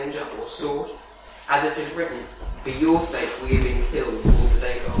avenger or sword. As it is written, for your sake we have been killed all the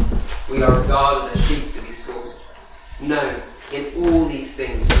day long. We are regarded as sheep to be slaughtered. No, in all these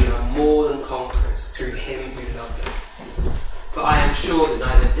things we are more than conquerors through him who loved us. For I am sure that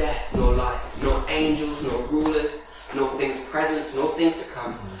neither death nor life, nor angels nor rulers, nor things present nor things to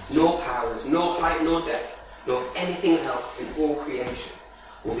come, nor powers, nor height nor depth, nor anything else in all creation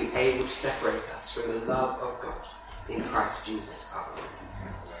will be able to separate us from the love of God in Christ Jesus our Lord.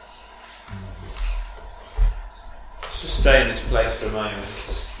 Let's just stay in this place for a moment.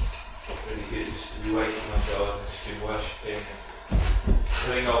 It's really good just to be waiting on God and just be worshipping and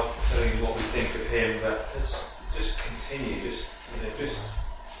telling him what we think of him. But let's just continue, just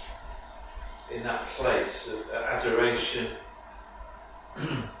in that place of adoration,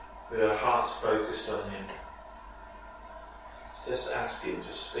 with our hearts focused on him. Just ask him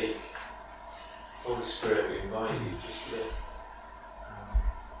to speak. Holy Spirit, we invite you just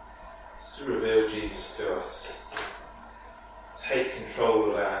to reveal Jesus to us. Take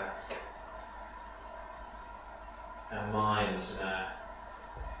control of our minds and our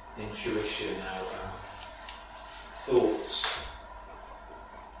intuition, our thoughts.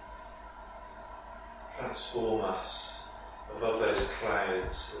 Transform us above those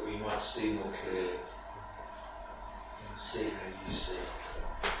clouds that we might see more clearly and see how you see.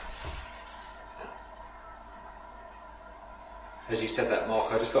 As you said that,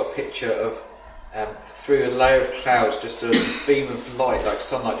 Mark, I just got a picture of through a layer of clouds, just a beam of light, like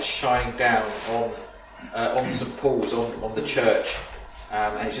sunlight, just shining down on St Paul's, on the church,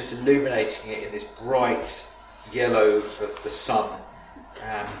 and it's just illuminating it in this bright yellow of the sun.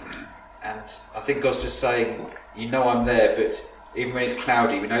 And I think God's just saying, you know I'm there, but even when it's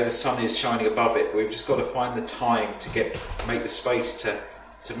cloudy, we know the sun is shining above it, but we've just got to find the time to make the space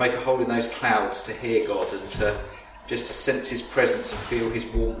to make a hole in those clouds to hear God and to sense his presence and feel his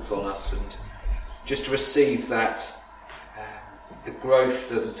warmth on us, and just to receive that the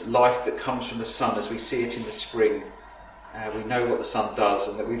growth and life that comes from the sun as we see it in the spring. We know what the sun does,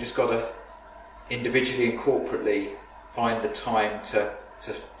 and that we've just got to individually and corporately find the time to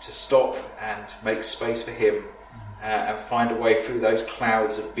stop and make space for him, and find a way through those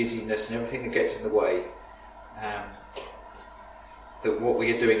clouds of busyness and everything that gets in the way. That what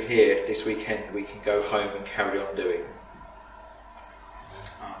we are doing here this weekend, we can go home and carry on doing.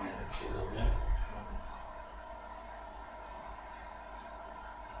 Amen.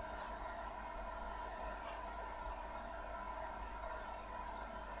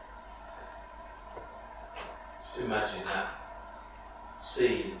 Just imagine that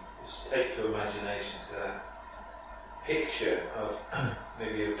scene. Just take your imagination to that picture of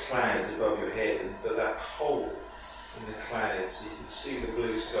maybe the clouds above your head, but that hole in the clouds. You can see the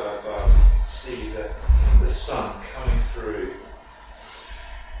blue sky above. You can see the sun coming through.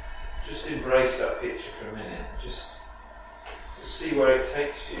 Just embrace that picture for a minute. Just see where it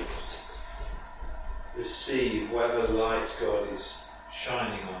takes you. Just receive whatever light God is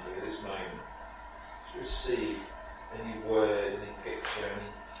shining on you at this moment. Just receive any word, any picture, any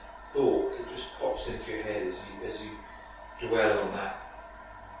thought that just pops into your head as you dwell on that.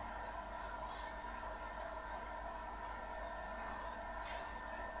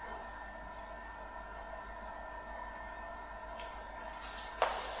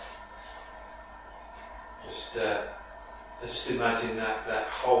 Just imagine that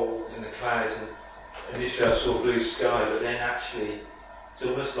hole in the clouds, and initially I saw blue sky, but then actually it's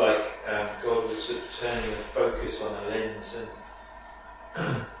almost like God was sort of turning the focus on a lens,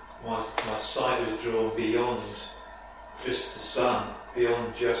 and my sight was drawn beyond just the sun,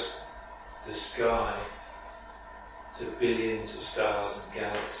 beyond just the sky, to billions of stars and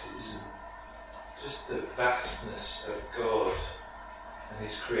galaxies, and just the vastness of God and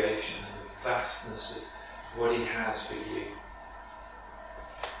his creation, and the vastness of what he has for you,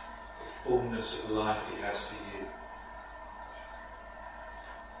 the fullness of life he has for you.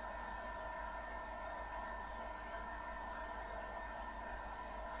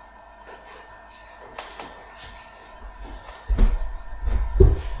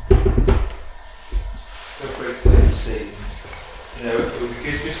 Feel free to take a seat. It would be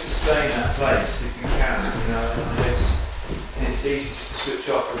good just to stay in that place if you can. It's easy just to switch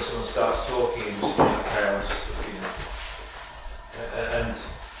off when someone starts talking and just chaos. And I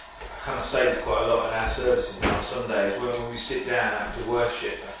kind of say this quite a lot in our services now on Sundays, when we sit down after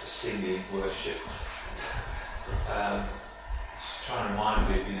worship, after singing worship, just trying to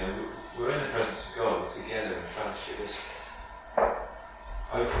remind people, we're in the presence of God, we're together in fellowship. Let's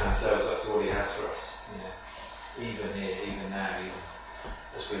open ourselves up to what he has for us, even here, even now, even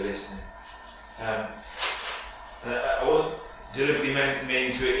as we're listening. I wasn't deliberately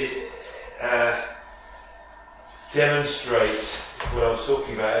meaning to demonstrate what I was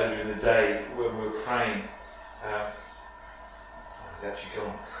talking about earlier in the day when we were praying. He's actually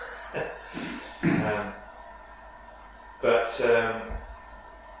gone.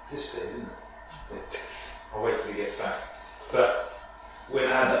 This day, didn't it? I'll wait till he gets back. But when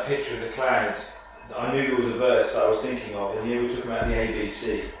I had that picture of the clouds, I knew there was a verse that I was thinking of, and here we were talking about the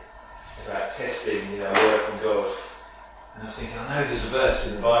ABC, about testing, a word from God. And I was thinking, I know there's a verse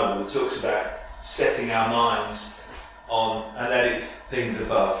in the Bible that talks about setting our minds on, and that it's things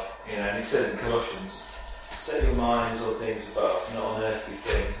above, and it says in Colossians, set your minds on things above, not on earthly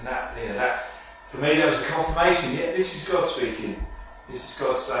things. And that for me, that was a confirmation. Yeah, this is God speaking. This is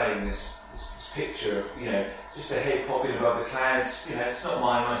God saying this picture of, just a head popping above the clouds. It's not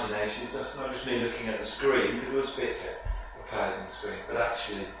my imagination. It's not just me looking at the screen, because there was a picture of clouds on the screen, but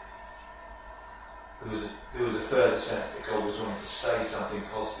actually there was a further sense that God was wanting to say something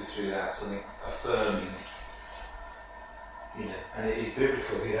positive through that, something affirming. And it is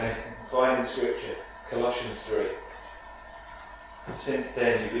biblical. Find in Scripture, Colossians 3. Since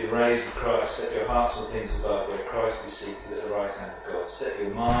then you've been raised with Christ, set your hearts on things above, where Christ is seated at the right hand of God. Set your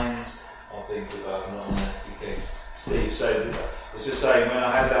minds on things above, not on earthly things. Steve, so I was just saying, when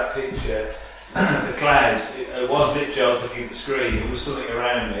I had that picture, the clouds, it was literally, I was looking at the screen, it was something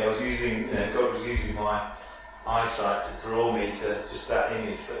around me. I was using, God was using my eyesight to draw me to just that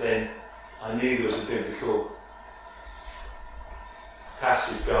image, but then I knew there was a biblical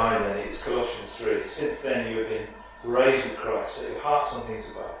passage behind that. It was Colossians 3. Since then you have been raised with Christ, set your hearts on things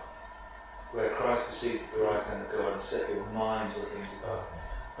above, where Christ is seated at the right hand of God, and set your minds on things above,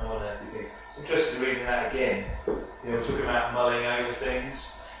 not on earthly things. It's interesting reading that again. We're talking about mulling over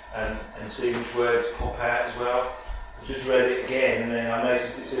things and seeing which words pop out as well. I just read it again, and then I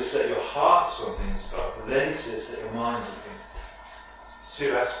noticed it says set your hearts on things above, but then it says set your minds on things. It's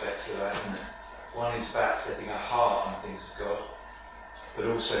two aspects of that, isn't it? One is about setting our heart on things of God, but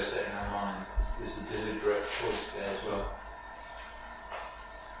also setting our mind. There's a deliberate choice there as well.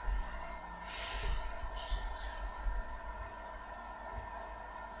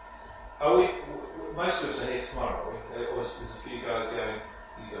 Most of us are here tomorrow, are we? There's a few guys going.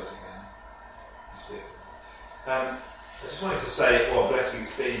 You guys are going. I just wanted to say, blessings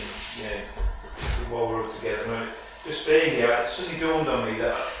being, while we're all together. Just being here, it suddenly dawned on me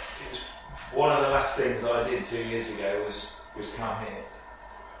that it was one of the last things that I did 2 years ago was come here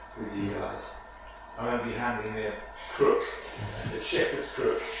with you guys. I remember you handing me a crook, a shepherd's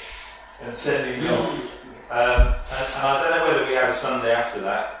crook, and sending me off. And I don't know whether we had a Sunday after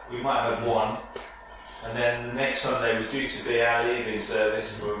that. We might have had one. And then the next Sunday was due to be our leaving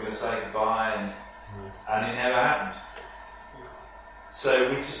service, and we were going to say goodbye, and it never happened. So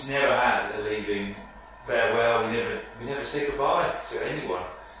we just never had a leaving farewell. We never said goodbye to anyone.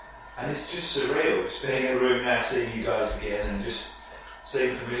 And it's just surreal, just being in a room now, seeing you guys again, and just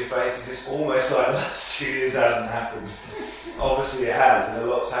seeing familiar faces. It's almost like the last 2 years hasn't happened. Obviously it has, and a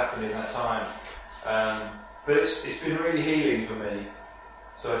lot's happened in that time. But it's been really healing for me.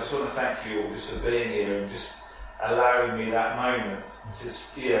 So I just want to thank you all just for being here and just allowing me that moment.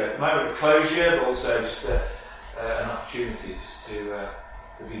 Just a moment of closure, but also just an opportunity just to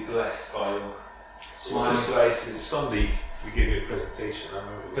be blessed by your smiling faces. Sunday we gave you a presentation, I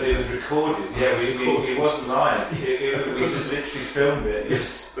remember. But it was recorded. Yeah, it wasn't live. We just literally filmed it. It was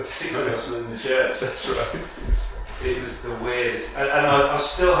 6 of us in the church. That's right. It was the weirdest. And I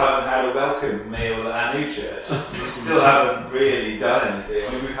still haven't had a welcome meal at our new church. We still haven't really done anything.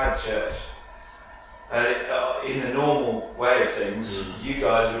 I mean, we've had church. And in the normal way of things, you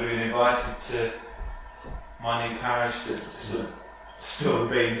guys would have been invited to my new parish to sort of spill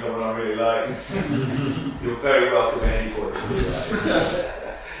the beans on what I really like. You're very welcome at any point to do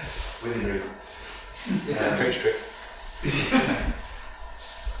that. Within reason. Coach trip.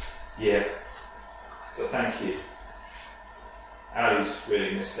 Yeah. So thank you. Ali's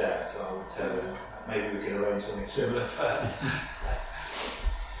really missed out, so I will tell her maybe we can arrange something similar for her.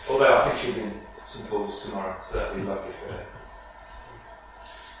 Although I think she'll be in St Paul's tomorrow, so that'll be lovely for her.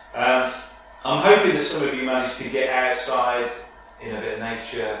 I'm hoping that some of you managed to get outside in a bit of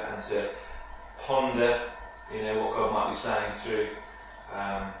nature and to ponder, what God might be saying through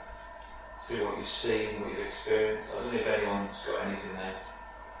what you've seen, what you've experienced. I don't know if anyone's got anything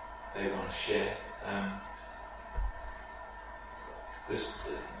they want to share.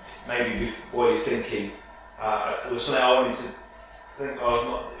 Maybe what you're thinking. There was something I wanted to think. I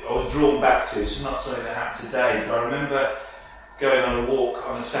was drawn back to. It's not something that happened today, but I remember going on a walk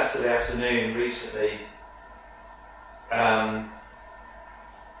on a Saturday afternoon recently,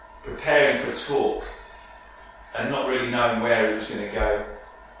 preparing for a talk, and not really knowing where it was going to go.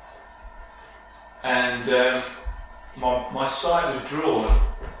 And my sight was drawn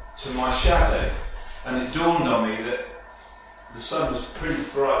to my shadow, and it dawned on me that the sun was pretty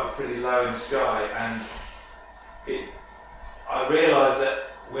bright but pretty low in the sky, and I realised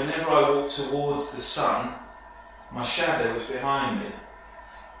that whenever I walked towards the sun, my shadow was behind me.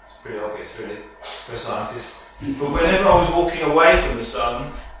 It's pretty obvious, really, for a scientist. But whenever I was walking away from the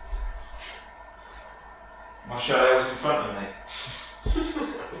sun, my shadow was in front of me.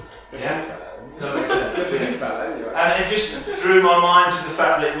 Yeah? Does that make sense? And it just drew my mind to the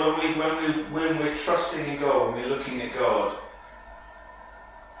fact that when we're trusting in God, when we're looking at God,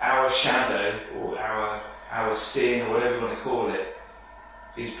 our shadow, or our sin, or whatever you want to call it,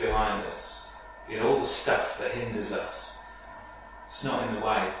 is behind us. You know, all the stuff that hinders us, it's not in the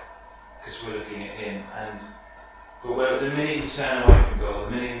way, because we're looking at Him. But the minute we turn away from God,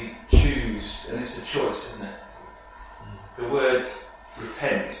 the minute we choose, and it's a choice, isn't it? The word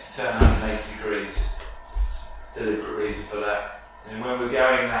repent is to turn 180 degrees. It's a deliberate reason for that. And when we're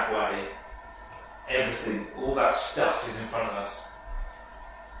going that way, everything, all that stuff is in front of us.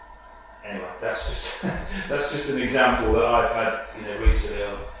 Anyway, that's just an example that I've had, recently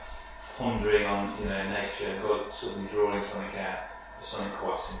of pondering on, nature and God suddenly drawing something out. Something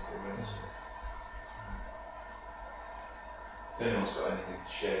quite simple, really. If anyone's got anything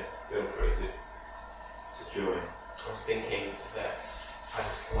to share, feel free to join. I was thinking that I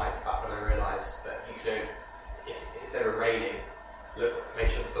just like that when I realised that you can, if it's ever raining, make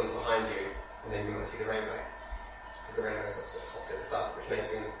sure the sun's behind you, and then you might see the rainbow. Because the rainbow is opposite the sun, which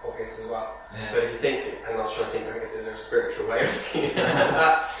makes it obvious as well. Yeah. But if you think, and I was trying to think, I guess there's a spiritual way of looking at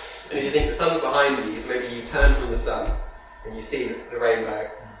that. And if you think the sun's behind you, so maybe you turn from the sun, and you see the rainbow,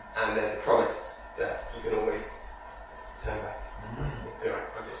 and there's the promise that you can always turn back. Mm-hmm. Anyway,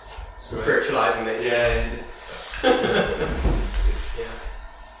 I'm just spiritualising it. Yeah.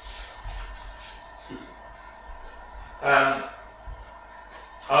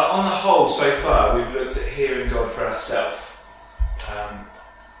 On the whole, so far, we've looked at hearing God for ourselves.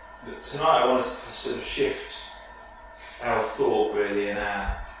 Tonight I want us to sort of shift our thought, really, in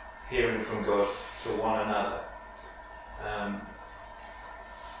our hearing from God for one another.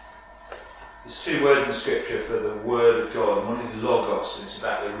 There's two words in Scripture for the Word of God. One is Logos, and it's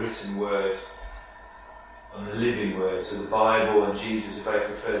about the written Word and the living Word. So the Bible and Jesus are both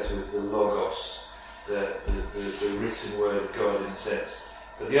referred to as the Logos, the written Word of God in a sense.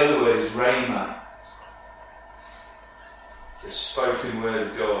 But the other word is Rhema, the spoken Word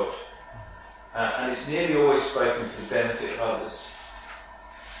of God. And it's nearly always spoken for the benefit of others.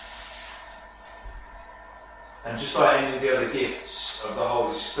 And just like any of the other gifts of the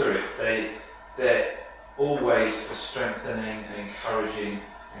Holy Spirit, they're always for strengthening and encouraging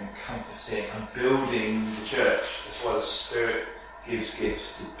and comforting and building the church. That's why the Spirit gives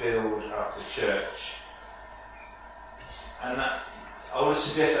gifts, to build up the church. And that, I would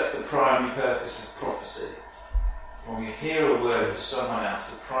suggest that's the primary purpose of prophecy. When we hear a word for someone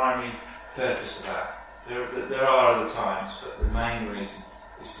else, the primary purpose of that. There are other times, but the main reason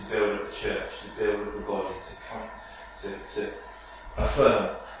is to build up the church, to build up the body, to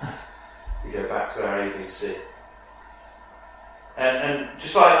affirm, to go back to our ABC. And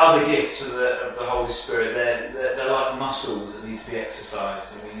just like other gifts of the Holy Spirit, they're like muscles that need to be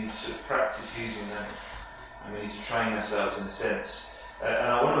exercised, and we need to sort of practice using them, and we need to train ourselves in a sense.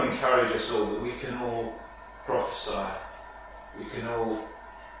 And I want to encourage us all that we can all prophesy. We can all,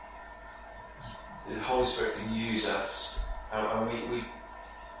 the Holy Spirit can use us, and we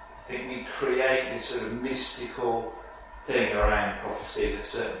think we create this sort of mystical thing around prophecy that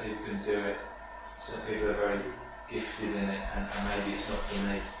certain people can do it. Certain people are very gifted in it, and maybe it's not for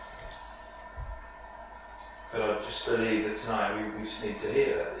me. But I just believe that tonight we just need to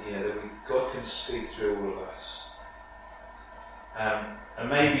hear that God can speak through all of us. And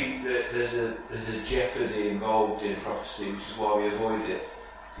maybe there's a jeopardy involved in prophecy, which is why we avoid it.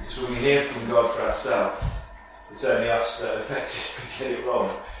 Because when we hear from God for ourselves, it's only us that are affected if we get it wrong.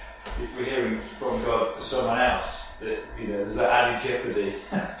 If we're hearing from God for someone else, there's that added jeopardy.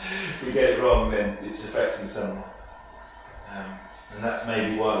 If we get it wrong, then it's affecting someone. And that's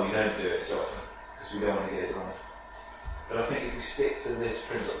maybe why we don't do it so often, because we don't want to get it wrong. But I think if we stick to this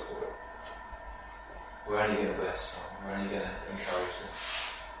principle, we're only going to bless someone, we're only going to encourage them.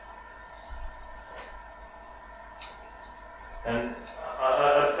 And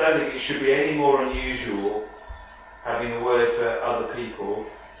I don't think it should be any more unusual having a word for other people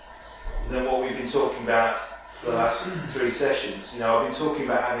than what we've been talking about for the last 3 sessions. I've been talking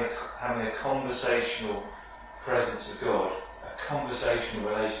about having a conversational presence of God, a conversational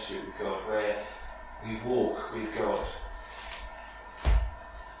relationship with God, where we walk with God.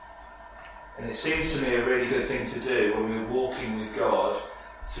 And it seems to me a really good thing to do when we're walking with God,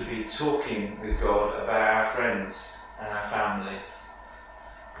 to be talking with God about our friends and our family.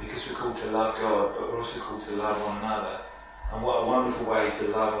 Because we're called to love God, but we're also called to love one another. And what a wonderful way to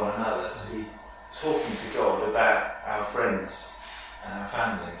love one another, to be talking to God about our friends and our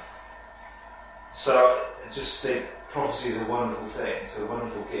family. So I just think prophecy is a wonderful thing. It's a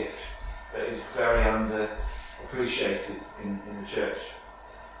wonderful gift that is very underappreciated in the church.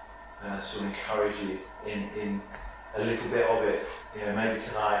 So I encourage you in a little bit of it, maybe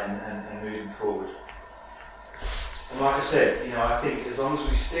tonight and moving forward. And like I said, I think as long as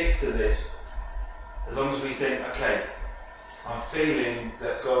we stick to this, as long as we think, okay, I'm feeling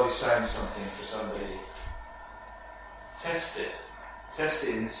that God is saying something for somebody, test it. Test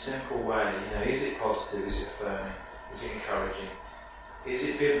it in a simple way. Is it positive? Is it affirming? Is it encouraging? Is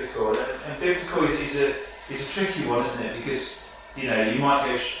it biblical? And biblical is a tricky one, isn't it? Because you might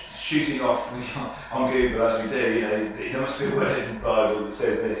go shooting off on Google as we do. There must be a word in the Bible that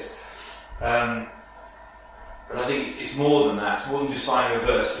says this. But I think it's more than that. It's more than just finding a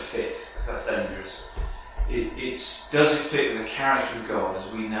verse to fit, because that's dangerous. Does it fit with the character of God as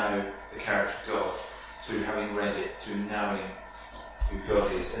we know the character of God, through having read it, through knowing who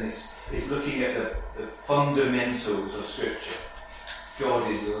God is? And it's looking at the fundamentals of Scripture. God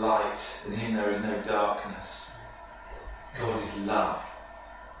is light, in Him there is no darkness. God is love.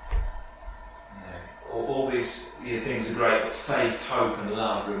 All these things are great, but faith, hope and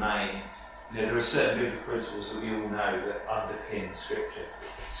love remain. There are certain biblical principles that we all know that underpin Scripture.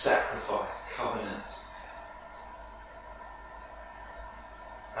 Sacrifice, covenant.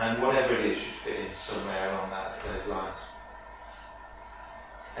 And whatever it is should fit in somewhere along those lines.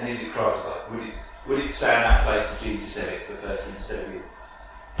 And is it Christ-like? Would it say in that place that Jesus said it to the person instead of you?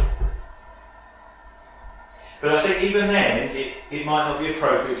 But I think even then, it might not be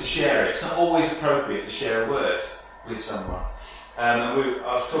appropriate to share it. It's not always appropriate to share a word with someone. I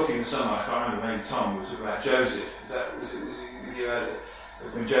was talking with someone, I can't remember, maybe Tom, we were talking about Joseph. Was it you heard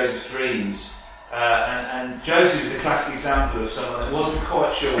when Joseph's dreams? And Joseph is the classic example of someone that wasn't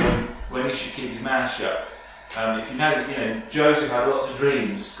quite sure when he should keep his mouth shut. If you know that, Joseph had lots of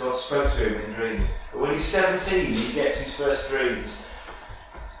dreams. God spoke to him in dreams. But when he's 17, he gets his first dreams.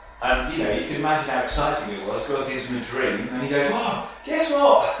 And, you can imagine how exciting it was. God gives him a dream, and he goes, "Oh, guess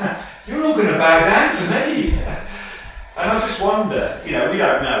what? You're all going to bow down to me." And I just wonder, we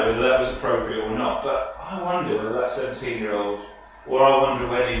don't know whether that was appropriate or not, but I wonder whether that 17-year-old, or I wonder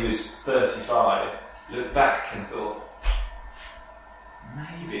when he was 35, looked back and thought,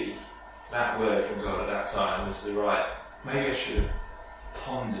 maybe that word from God at that time was the right. Maybe I should have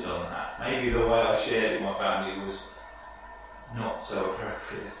pondered on that. Maybe the way I shared it with my family was not so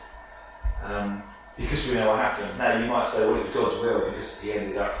appropriate. Because we know what happened. Now you might say, well, it was God's will because he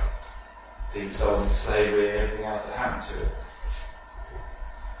ended up being sold into slavery and everything else that happened to him.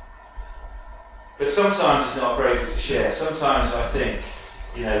 But sometimes it's not appropriate to share. Sometimes I think,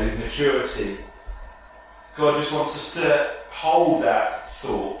 with maturity, God just wants us to hold that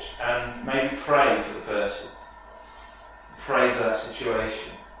thought and maybe pray for the person. Pray for that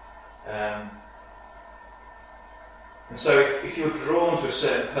situation. And so if you're drawn to a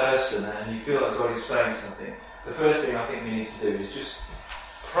certain person and you feel like God is saying something, the first thing I think we need to do is just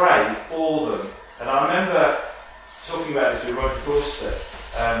pray for them. And I remember talking about this with Roger Forster,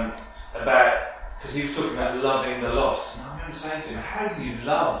 because he was talking about loving the lost. And I remember saying to him, how do you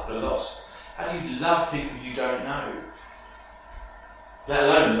love the lost? How do you love people you don't know? Let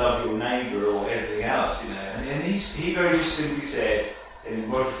alone love your neighbour or anything else, And he very just simply said, in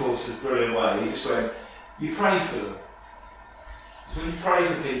Roger Forster's brilliant way, he just went, you pray for them. When you pray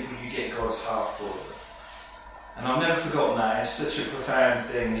for people, you get God's heart for them. And I've never forgotten that. It's such a profound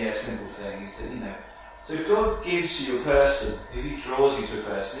thing, yet simple thing. He said, so if God gives you a person, if he draws you to a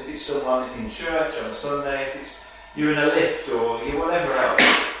person, if it's someone in church on a Sunday, if it's you're in a lift or you're whatever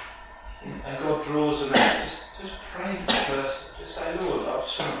else, and God draws them out, just pray for the person. Just say, Lord, I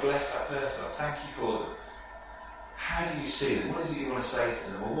just want to bless that person. I thank you for them. How do you see them? What is it you want to say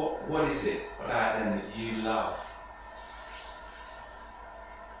to them? Or what is it about them that you love?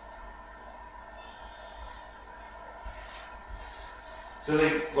 So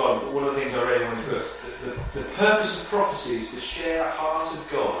one of the things I read in one of the books, the purpose of prophecy is to share the heart of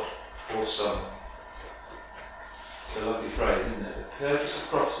God for someone. It's a lovely phrase, isn't it? The purpose of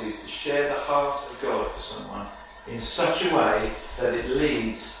prophecy is to share the heart of God for someone in such a way that it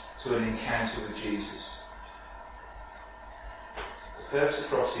leads to an encounter with Jesus. The purpose of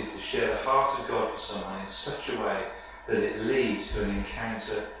prophecy is to share the heart of God for someone in such a way that it leads to an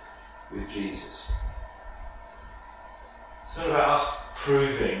encounter with Jesus. It's not about us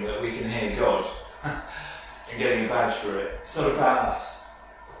proving that we can hear God and getting a badge for it. It's not about us.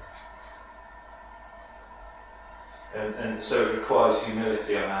 And so it requires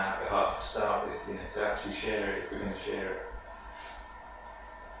humility on our behalf to start with, to actually share it if we're going to share it.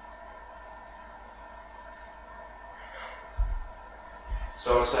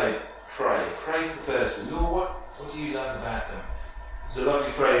 So I would say, pray. Pray for the person. Lord, what do you love about them? There's a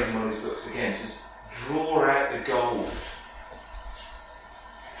lovely phrase in one of these books again. It says, draw out the gold.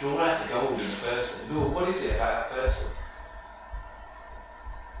 Draw out the gold in the person. Lord, what is it about that person?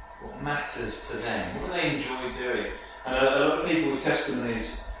 What matters to them? What do they enjoy doing? And a lot of people with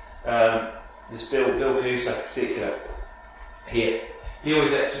testimonies, this Bill Husak in particular, he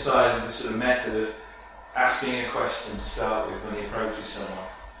always exercises this sort of method of asking a question to start with when he approaches someone.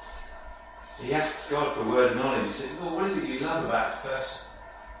 He asks God for a word of knowledge. He says, Lord, what is it you love about this person?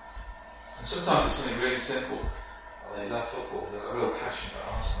 And sometimes it's something really simple. Oh, they love football. They've got a real passion for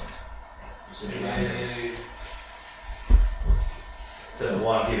Arsenal. Don't know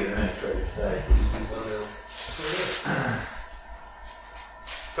why I'm giving them any credit today.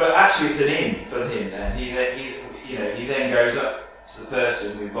 But actually it's an in for him then. He then goes up to the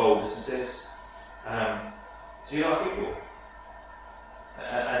person with boldness and says, do you like football?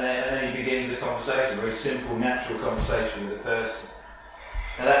 And then he begins a conversation, a very simple, natural conversation with the person.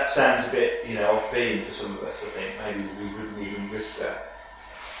 Now that sounds a bit, off-beam for some of us, I think. Maybe we wouldn't even risk that.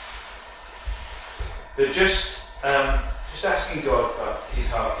 But just asking God for his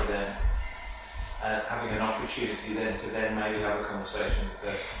heart for them, and having an opportunity then to maybe have a conversation with the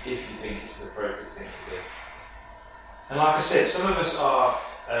person, if you think it's the appropriate thing to do. And like I said, some of us are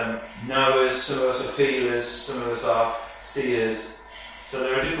knowers, some of us are feelers, some of us are seers. So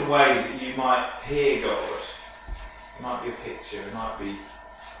there are different ways that you might hear God. It might be a picture, it might be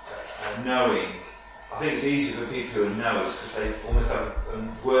knowing. I think it's easier for people who are knowers because they almost have a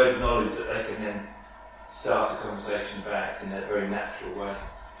word of knowledge that they can then start a conversation about in a very natural way.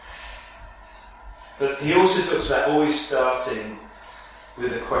 But he also talks about always starting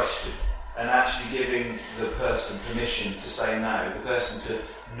with a question and actually giving the person permission to say no, the person to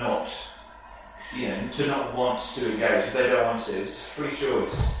not want to engage. If they don't want to, it's a free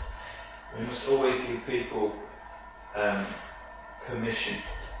choice. We must always give people permission.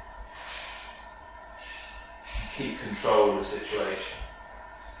 Keep control of the situation.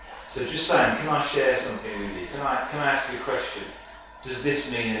 So just saying, can I share something with you? Can I ask you a question? Does this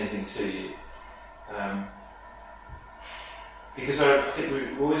mean anything to you? Because I think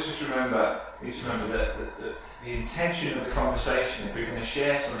we always need to remember that the intention of the conversation, if we're going to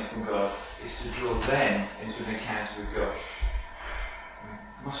share something from God, is to draw them into an encounter with God.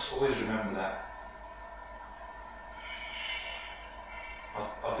 We must always remember that.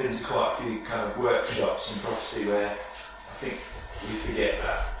 I've been to quite a few kind of workshops in prophecy where I think we forget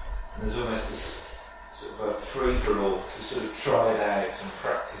that. And there's almost this sort of a free-for-all to sort of try it out and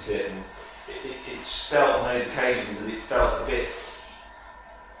practice it. And it's felt on those occasions that it felt a bit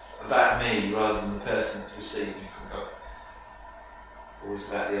about me rather than the person that's receiving from God. Always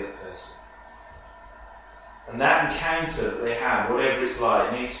about the other person. And that encounter that they have, whatever it's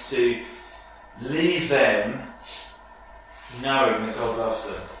like, needs to leave them knowing that God loves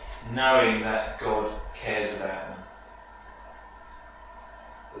them, knowing that God cares about them,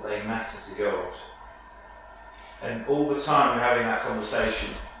 that they matter to God. And all the time we're having that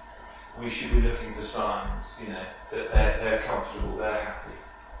conversation, we should be looking for signs, that they're comfortable, they're happy,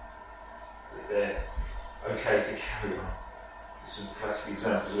 that they're okay to carry on. There's some classic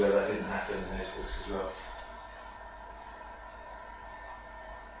examples where that didn't happen in those books as well.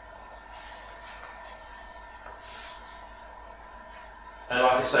 And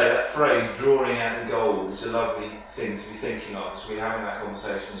like I say, that phrase, drawing out the gold, is a lovely thing to be thinking of as we're having that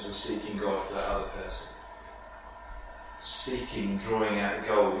conversation, as we're seeking God for that other person. Seeking, drawing out the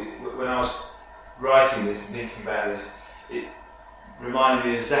gold. When I was writing this and thinking about this, it reminded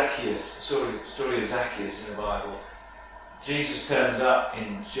me of Zacchaeus, the story of Zacchaeus in the Bible. Jesus turns up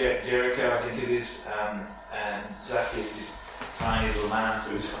in Jericho, I think it is, and Zacchaeus is a tiny little man,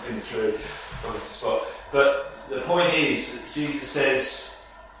 so he's up in the tree, on the spot. But the point is that Jesus says,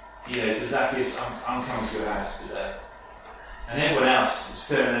 to Zacchaeus, I'm coming to your house today. And everyone else is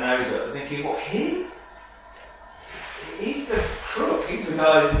turning their nose up and thinking, what, him? He's the crook, he's the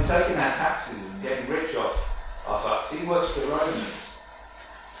guy who's been taking our taxes and getting rich off us. He works for the Romans.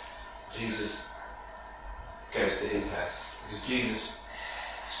 Jesus goes to his house because Jesus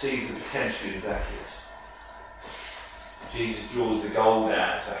sees the potential in Zacchaeus. Jesus draws the gold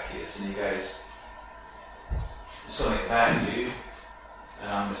out of Zacchaeus and he goes, there's something about you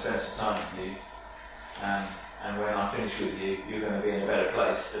and I'm going to spend some time with you. and when I finish with you, you're going to be in a better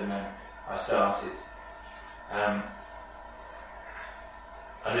place than when I started.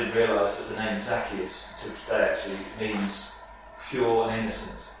 I didn't realise that the name Zacchaeus until today actually means pure and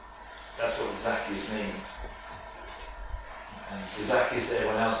innocent. That's what Zacchaeus means. And the Zacchaeus that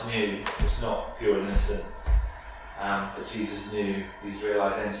everyone else knew was not pure and innocent, but Jesus knew his real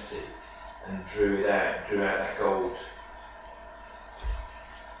identity and drew out that gold.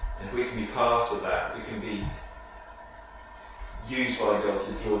 And if we can be part of that, we can be used by God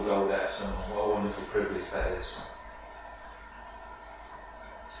to draw gold out of someone. What a wonderful privilege that is.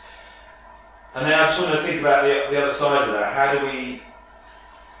 And then I just want to think about the other side of that. How do we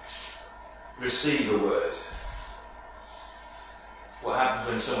receive a word? What happens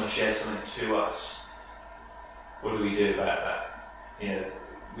when someone shares something to us? What do we do about that? You know,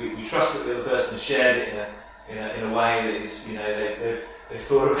 we trust that the other person has shared it in a way that is, you know, they've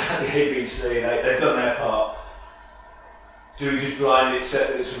thought about the ABC, they've done their part. Do we just blindly accept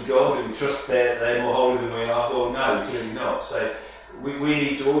that it's from God? Do we trust they're more holy than we are? Well, no, clearly not. So we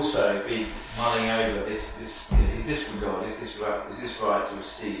need to also be mulling over this. You know, is this from God? Is this right to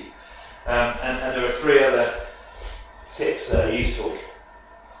receive? And there are 3 other tips that are useful,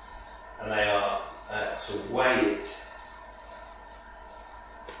 and they are to weigh it,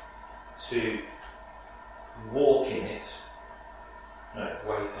 to walk in it. No,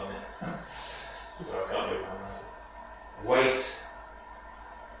 wait on it. Sorry, I can't do it. Wait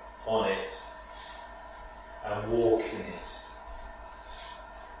on it and walk in it.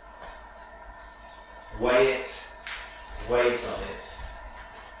 Weigh it, wait on it,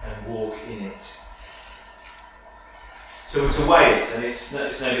 and walk in it. So we're to weigh it, and it's no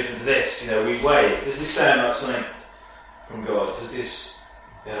different to this. You know, we weigh it. Does this sound like something from God? Does this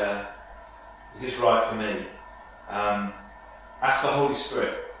is this right for me? Ask the Holy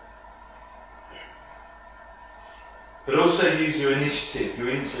Spirit. But also use your initiative, your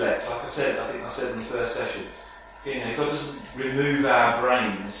intellect. Like I think I said in the first session, you know, God doesn't remove our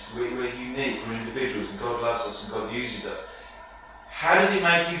brains. We're unique, we're individuals, and God loves us and God uses us. How does it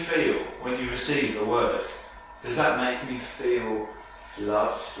make you feel when you receive a word? Does that make me feel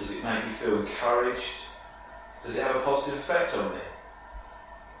loved? Does it make me feel encouraged? Does it have a positive effect on me?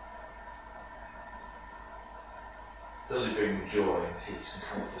 Does it bring me joy and peace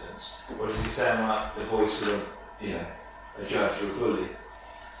and confidence? Or does it sound like the voice of a judge or a bully?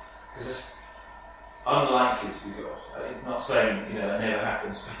 Because it's unlikely to be God. I'm not saying it never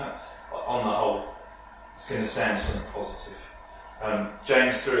happens, but on the whole, it's going to sound something positive.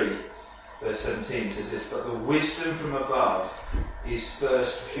 James 3, verse 17 says this: "But the wisdom from above is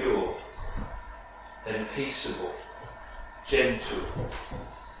first pure, then peaceable, gentle,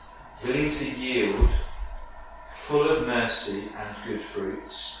 willing to yield, full of mercy and good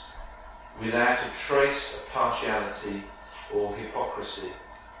fruits, without a trace of partiality or hypocrisy."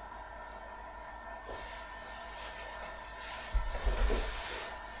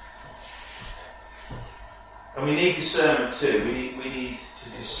 And we need discernment too. We need to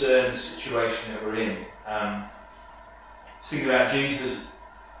discern the situation that we're in. Think about Jesus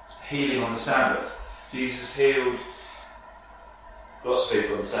healing on the Sabbath. Jesus healed lots of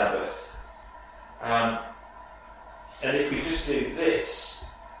people on the Sabbath. And if we just do this,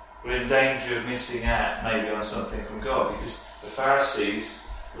 we're in danger of missing out maybe on something from God, because the Pharisees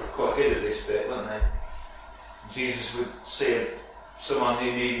were quite good at this bit, weren't they? Jesus would see someone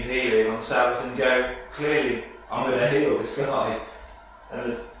who needed healing on the Sabbath and go, clearly, I'm going to heal this guy.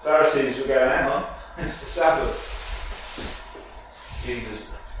 And the Pharisees would go, hang on, it's the Sabbath.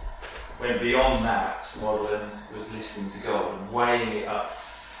 Jesus went beyond that model and was listening to God and weighing it up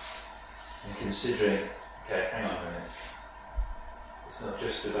and considering, okay, hang on a minute. It's not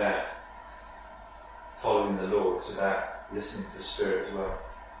just about following the law, it's about listening to the Spirit as well.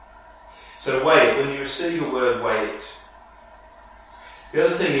 So weigh it. When you receive a word, weigh it. The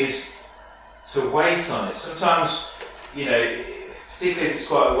other thing is to wait on it. Sometimes, particularly if it's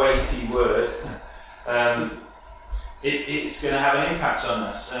quite a weighty word, it's going to have an impact on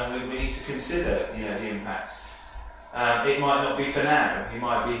us, and we need to consider, the impact. It might not be for now. It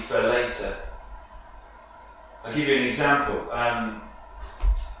might be for later. I'll give you an example. I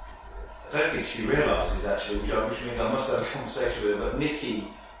don't think she realises actually, which means I must have a conversation with her. But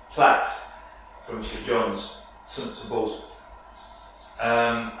Nikki Platt from St John's, St Paul's,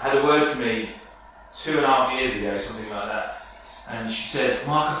 had a word for me 2.5 years ago, something like that. And she said,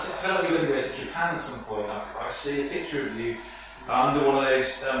 "Mark, I feel like you're going to go to Japan at some point. I see a picture of you under one of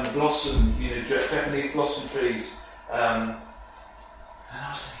those Japanese blossom trees." And I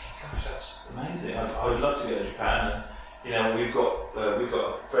was thinking, gosh, that's amazing. I would love to go to Japan. And we've got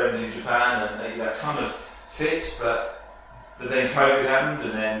a friend in Japan, and that kind of fit, but then COVID happened,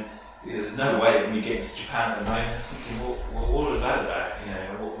 and then there's no way when you get to Japan at the moment. I was thinking, what was that about?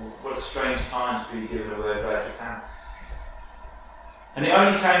 What a strange time to be given a word about Japan. And it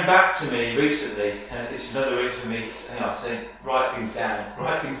only came back to me recently, and it's another reason for me, I say, write things down.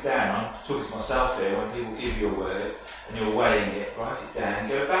 Write things down. I'm talking to myself here. When people give you a word and you're weighing it, write it down.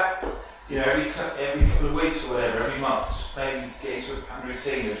 Go back, every couple of weeks or whatever, every month, just maybe get into a kind of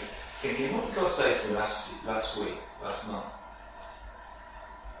routine of thinking, what did God say to me last week, last month?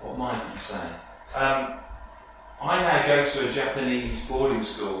 What might he be saying? I now go to a Japanese boarding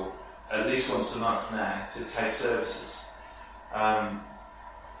school at least once a month now to take services.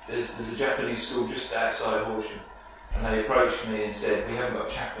 There's a Japanese school just outside Horsham, and they approached me and said, we haven't got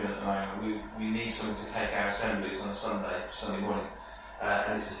a chaplain at the moment, we need someone to take our assemblies on a Sunday morning,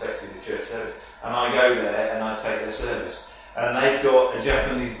 and it's effectively a church service. And I go there and I take their service. And they've got a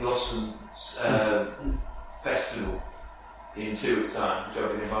Japanese Blossom festival in 2 weeks' time, which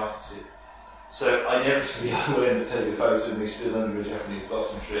I've been invited to. So inevitably I will end up taking a photo of me stood under a Japanese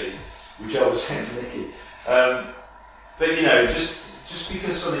blossom tree, which I was sent to Nikki. But just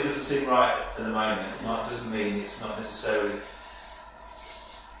because something doesn't seem right at the moment, doesn't mean it's not necessarily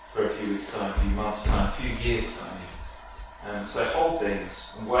for a few weeks' time, a few months' time, a few years' time. So hold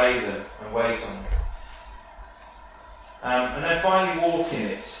things and weigh them and wait on them. And then finally walk in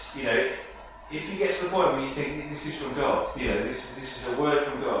it. If you get to the point where you think this is from God, this is a word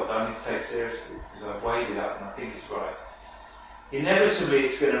from God I need to take seriously because I've weighed it up and I think it's right. Inevitably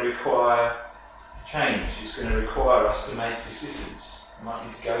it's going to require change. It's going to require us to make decisions. It might be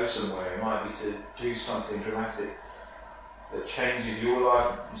to go somewhere. It might be to do something dramatic that changes your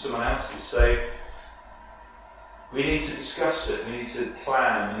life and someone else's. So we need to discuss it. We need to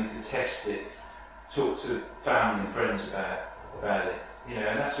plan. We need to test it. Talk to family and friends about it.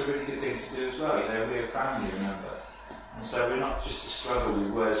 And that's a really good thing to do as well. We're a family, remember. And so we're not just to struggle with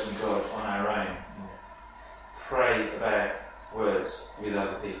words from God on our own. Pray about words with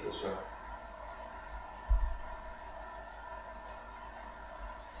other people as well.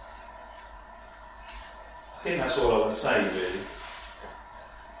 I think that's all I want to say, really.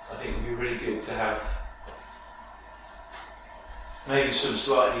 I think it would be really good to have maybe some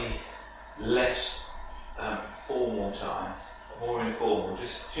slightly less formal time, more informal,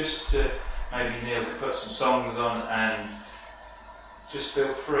 just to maybe Neil could put some songs on and just feel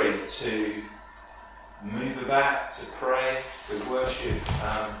free to move about, to pray, to worship,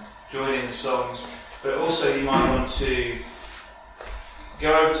 join in the songs, but also you might want to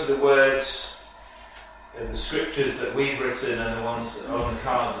go over to the words of the scriptures that we've written and the ones that are on the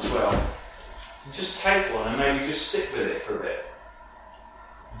cards as well. And just take one and maybe just sit with it for a bit.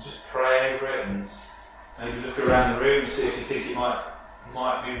 And just pray over it and maybe look around the room and see if you think it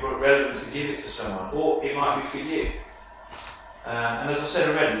might be relevant to give it to someone, or it might be for you. And as I've said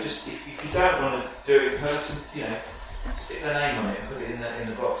already, just if you don't want to do it in person, stick their name on it and put it in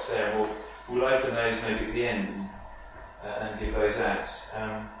the box there. We'll open those maybe at the end and give those out.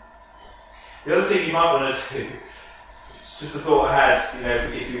 The other thing you might want to do, it's just a thought I had,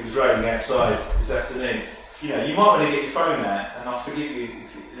 if it was raining outside this afternoon, you might want to get your phone out, and I'll forgive you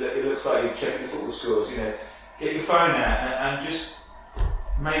if it looks like you're checking the football scores, get your phone out and just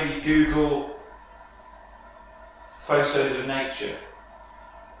maybe Google photos of nature.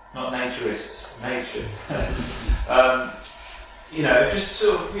 Not naturists, nature. Just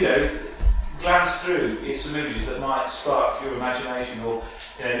sort of, glance through some images that might spark your imagination, or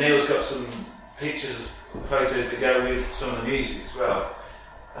Neil's got some pictures, photos that go with some of the music as well.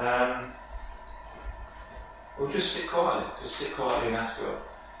 Or just sit quietly and ask God.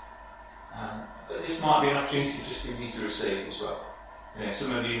 But this might be an opportunity just for you to receive as well.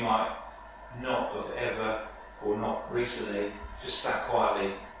 Some of you might not have ever, or not recently, just sat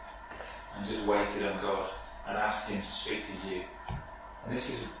quietly and just waited on God and asked Him to speak to you. And this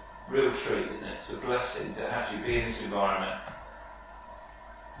is a real treat, isn't it? It's a blessing to actually be in this environment.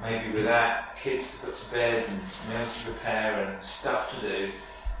 Maybe without kids to put to bed and meals to prepare and stuff to do.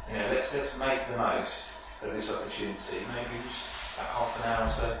 Let's make the most of this opportunity. Maybe just about half an hour or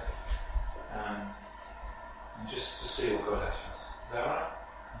so. And just to see what God has for us. Is that right?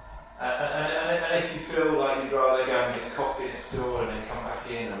 And if you feel like you'd rather go and get a coffee next door and then come back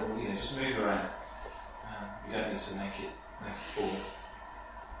in, or just move around. You don't need to make it formal.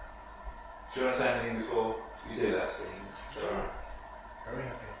 Do you want to say anything before you do that, Steve? Is that alright? Very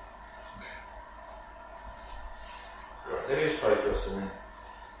happy. Okay. Right, let me just pray for us and then.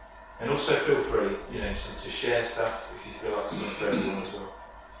 And also feel free, to share stuff if you feel like something for everyone as well.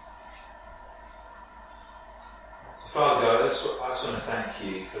 So Father God, I just want to thank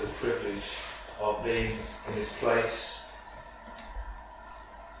you for the privilege of being in this place.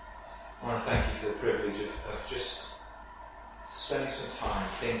 I want to thank you for the privilege of just spending some time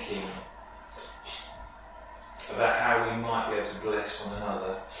thinking about how we might be able to bless one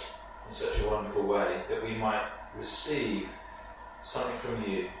another in such a wonderful way that we might receive something from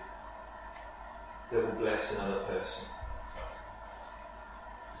you that will bless another person.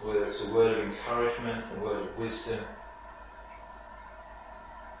 Whether it's a word of encouragement, a word of wisdom,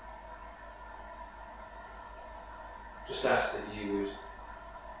 just ask that you would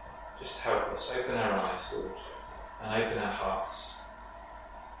just help us, open our eyes, Lord, and open our hearts,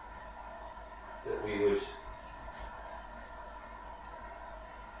 that we would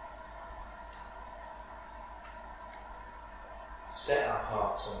set our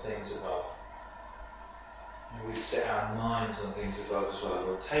hearts on things above, and we'd set our minds on things above as well.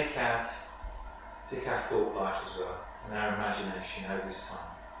 Lord, take our thought life as well, and our imagination over this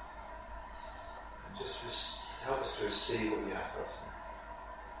time, and just help us to receive what you have for us now.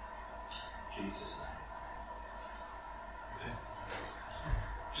 In Jesus' name.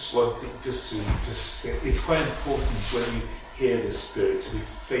 Just one thing, just to say, it's quite important when you hear the Spirit to be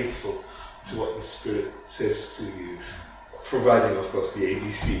faithful to what the Spirit says to you, providing, of course, the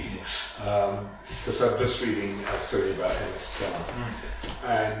ABC. Because I'm just reading, I've told you about Hannah Starr,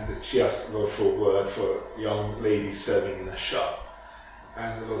 and she asked the Lord for a word for a young lady serving in a shop,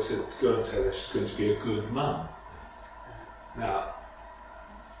 and the Lord said, go and tell her she's going to be a good mum. Now,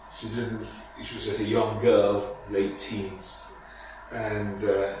 she was just a young girl, late teens, and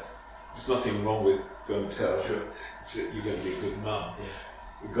there's nothing wrong with going to tell her you're going to be a good mum. Yeah.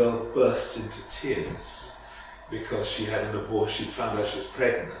 The girl burst into tears because she had an abortion. She found out she was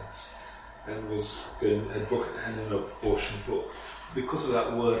pregnant and had an abortion booked. Because of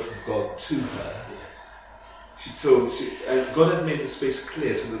that word from God to her, and God had made the space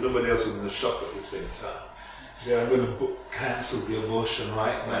clear so that nobody else was in the shop at the same time. She said, I'm going to cancel the abortion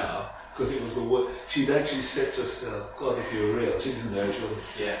right now, because it was the word. She'd actually said to herself, God, if you're real. She didn't know, she wasn't.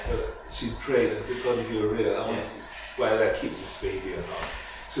 Yeah. She prayed and said, God, if you're real, I want whether I keep this baby or not.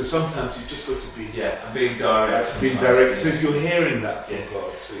 So sometimes you just got to be... Yeah, and being direct. Being direct. So if you're hearing that from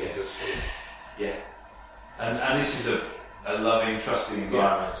God, so you just... Yeah. And this is a loving, trusting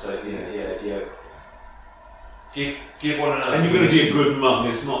environment. So, Give one another. And you're going to be a good mum.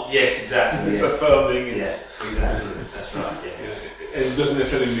 It's not... Yes, exactly. It's affirming. Yes, exactly. That's right, And it doesn't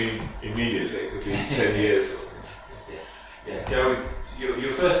necessarily mean immediately. It could be 10 years. Yeah. Go with...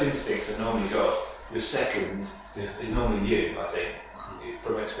 Your first instincts are normally God. Your second is normally you, I think.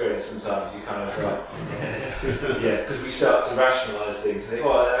 From experience, sometimes you kind of because we start to rationalise things and think,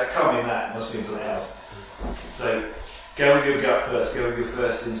 well, it can't mean that, it must mean something else. So go with your gut first, go with your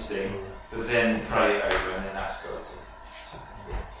first instinct, but then pray it over and then ask God to